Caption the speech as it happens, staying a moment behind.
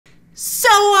So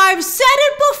I've said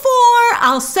it before,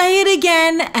 I'll say it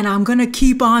again, and I'm gonna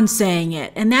keep on saying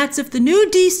it. And that's if the new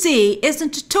DC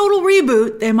isn't a total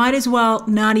reboot, they might as well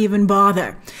not even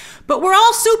bother. But we're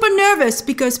all super nervous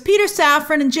because Peter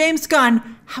Safran and James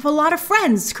Gunn have a lot of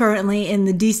friends currently in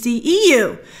the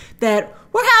DCEU that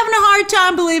we're having a hard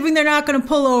time believing they're not gonna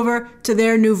pull over to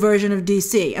their new version of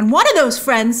DC. And one of those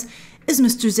friends is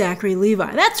Mr. Zachary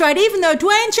Levi. That's right, even though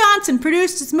Dwayne Johnson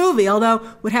produced this movie, although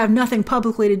would have nothing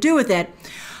publicly to do with it,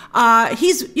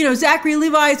 he's, Zachary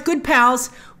Levi is good pals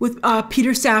with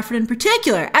Peter Safran in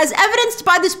particular, as evidenced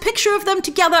by this picture of them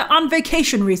together on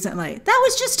vacation recently. That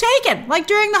was just taken, like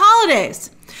during the holidays,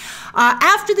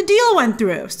 after the deal went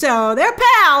through. So they're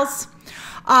pals.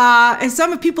 As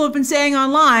some people have been saying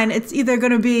online, it's either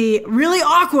going to be really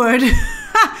awkward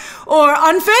or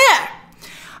unfair.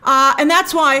 And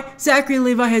that's why Zachary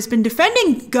Levi has been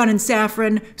defending Gunn and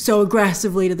Safran so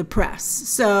aggressively to the press.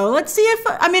 So let's see if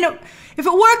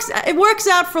it works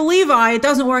out for Levi, it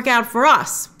doesn't work out for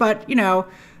us. But,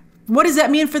 what does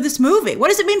that mean for this movie? What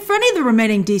does it mean for any of the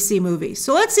remaining DC movies?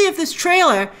 So let's see if this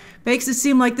trailer makes it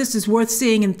seem like this is worth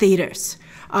seeing in theaters.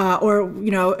 Or,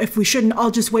 if we shouldn't, I'll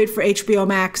just wait for HBO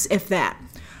Max, if that.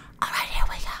 All right, here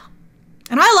we go.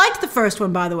 And I liked the first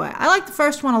one, by the way. I liked the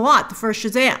first one a lot, the first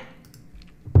Shazam.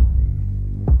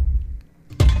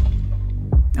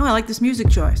 Oh, I like this music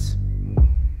choice.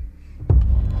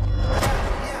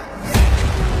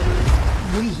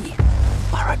 We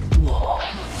are at war.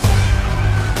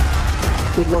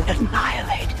 We will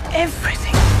annihilate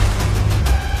everything.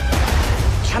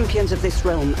 Champions of this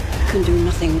realm can do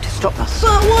nothing to stop us.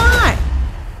 But why?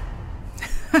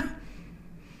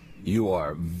 You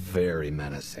are very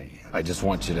menacing. I just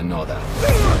want you to know that.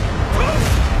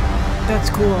 That's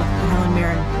cool that Helen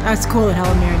Mirren. That's cool that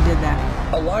Helen Mirren did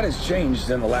that. A lot has changed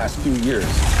in the last few years.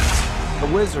 The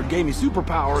wizard gave me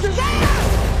superpowers.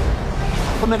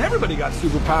 And then everybody got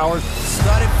superpowers.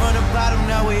 Started from the bottom,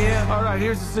 now we're here. All right,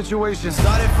 here's the situation.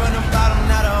 Started from the bottom,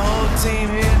 now the whole team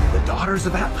here. The daughters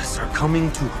of Atlas are coming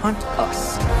to hunt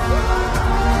us.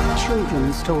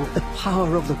 Children stole the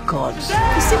power of the gods.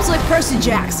 He seems like Percy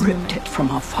Jackson. Ripped it from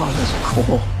our father's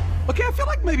core. Okay, I feel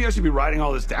like maybe I should be writing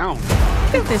all this down. I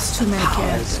think there's too many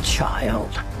Powers, kids.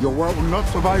 child. Your world will not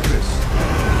survive this.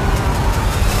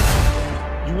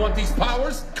 You want these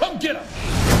powers? Come get them!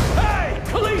 Hey,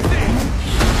 Khaleesi!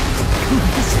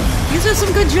 These are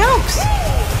some good jokes.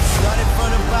 Started from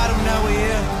the bottom, now we're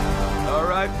here. All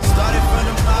right. Started from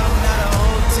the bottom, now the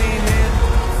whole team here.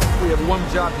 We have one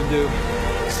job to do.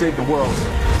 Save the world.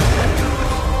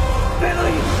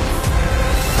 Billy!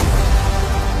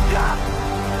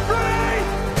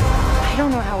 I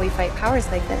don't know how we fight powers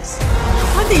like this.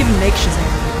 How'd they even make Shazam?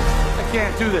 I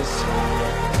can't do this.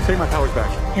 Take my powers back.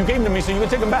 You gave them to me, so you can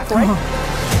take them back, right?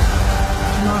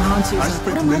 John Hansu's like,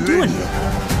 what am I doing here?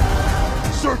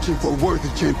 Searching for a worthy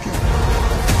champion.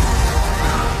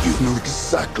 You know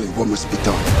exactly what must be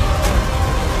done.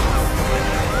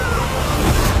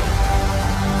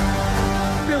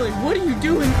 Billy, what are you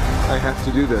doing? I have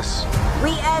to do this.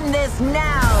 We end this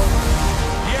now.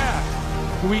 Yeah,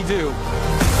 we do.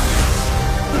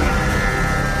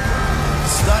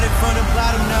 Started from the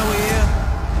bottom, now we're here.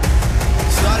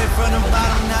 Started from the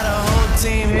bottom, now the whole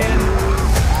team here.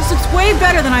 This looks way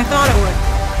better than I thought it would.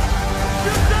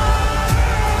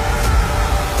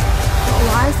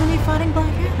 Why isn't he fighting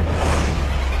Black Adam?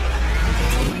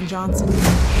 Dwayne Johnson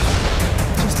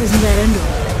just isn't that into it.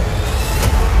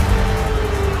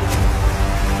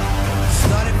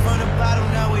 Started from the bottom,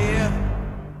 now we're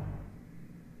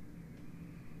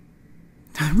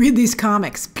here. Read these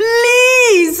comics,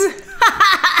 please.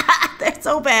 They're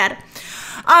so bad.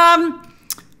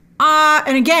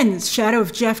 And again, the shadow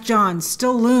of Jeff Johns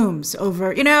still looms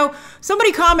over,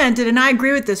 somebody commented, and I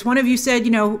agree with this. One of you said,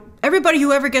 everybody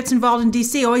who ever gets involved in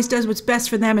DC always does what's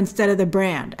best for them instead of the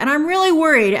brand. And I'm really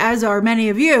worried, as are many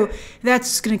of you,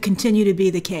 that's going to continue to be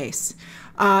the case.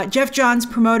 Jeff Johns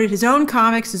promoted his own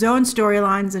comics, his own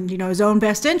storylines, and his own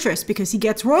best interest because he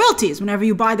gets royalties whenever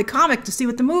you buy the comic to see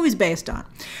what the movie's based on.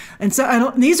 And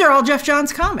so these are all Jeff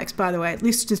Johns comics, by the way, at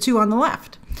least the two on the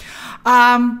left.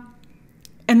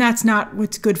 And that's not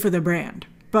what's good for the brand.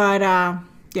 But,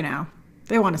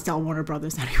 they want to sell Warner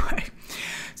Brothers anyway.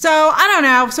 So I don't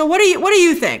know. So what do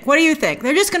you think? What do you think?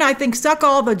 They're just going to, I think, suck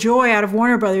all the joy out of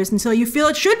Warner Brothers until you feel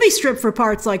it should be stripped for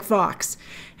parts like Fox.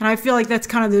 And I feel like that's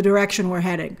kind of the direction we're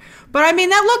heading. But I mean,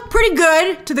 that looked pretty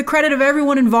good to the credit of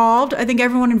everyone involved. I think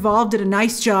everyone involved did a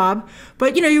nice job.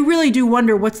 But you really do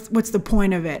wonder what's the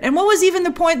point of it. And what was even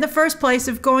the point in the first place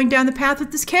of going down the path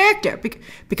with this character?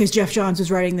 Because Jeff Johns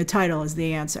was writing the title is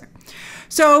the answer.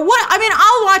 So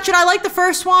I'll watch it. I like the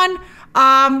first one.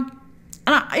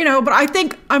 And but I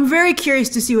think I'm very curious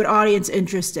to see what audience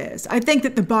interest is. I think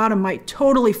that the bottom might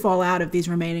totally fall out of these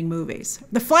remaining movies.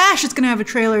 The Flash is going to have a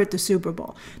trailer at the Super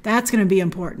Bowl. That's going to be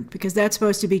important because that's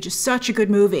supposed to be just such a good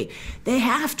movie. They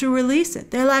have to release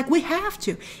it. They're like, we have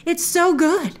to. It's so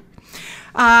good.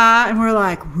 And we're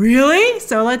like, really?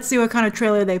 So let's see what kind of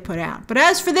trailer they put out. But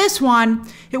as for this one,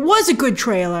 it was a good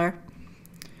trailer.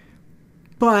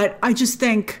 But I just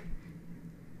think,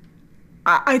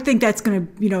 I think that's going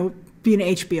to, be an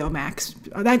HBO Max.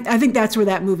 I think that's where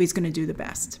that movie's going to do the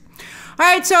best. All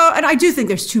right, so, and I do think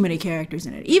there's too many characters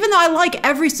in it. Even though I like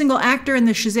every single actor in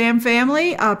the Shazam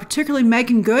family, particularly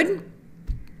Megan Good,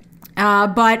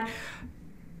 but,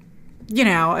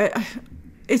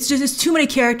 it's just, it's too many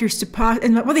characters to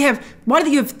and why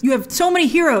do you have so many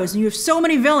heroes and you have so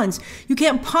many villains, you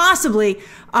can't possibly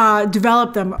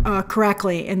develop them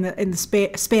correctly in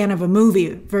the span of a movie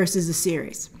versus a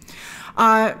series.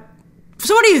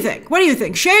 So what do you think? What do you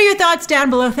think? Share your thoughts down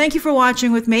below. Thank you for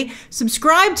watching with me.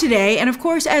 Subscribe today. And of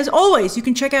course, as always, you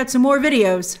can check out some more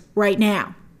videos right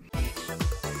now.